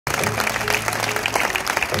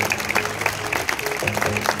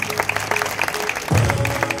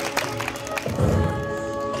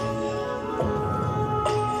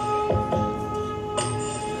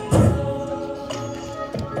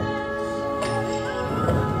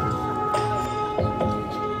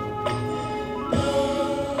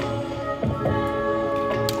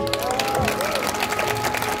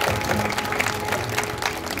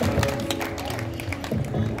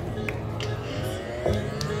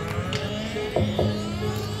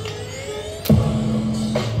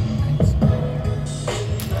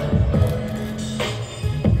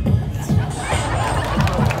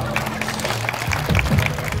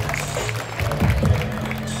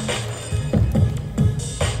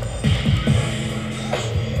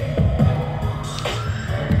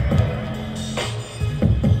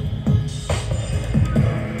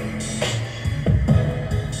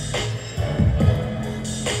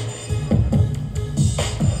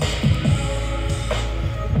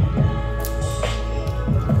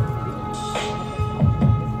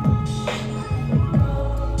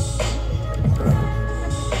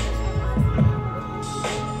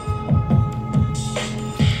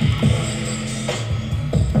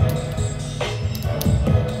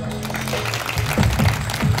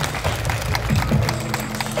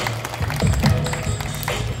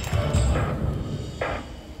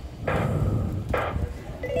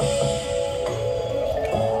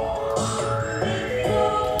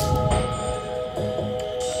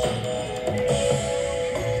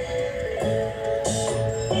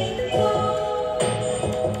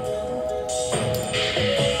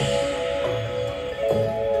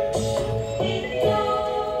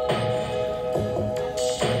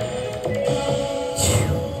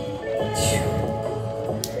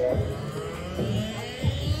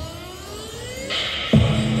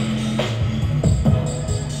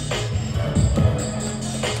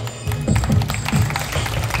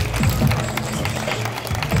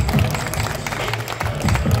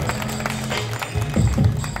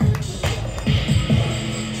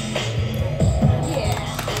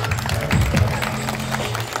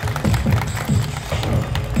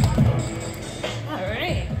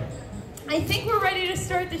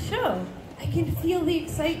can feel the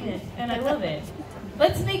excitement, and I love it.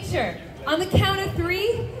 Let's make sure. On the count of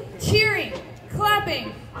 3, cheering,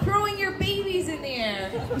 clapping, throwing your babies in the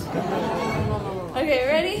air. Okay,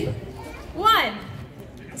 ready? 1,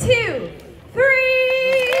 2, 3!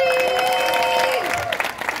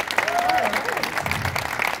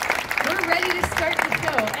 We're ready to start the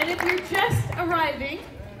show. And if you're just arriving,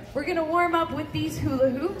 we're gonna warm up with these hula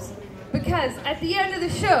hoops, because at the end of the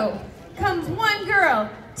show comes 1 girl,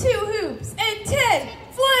 2 hoops, and 10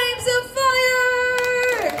 flames of fire!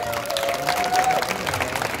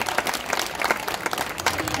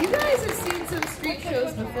 You guys have seen some street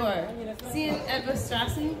shows before. Seen Edva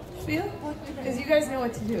Strassen spiel? Because you guys know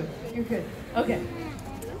what to do. You're good. Okay.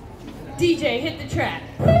 DJ, hit the track.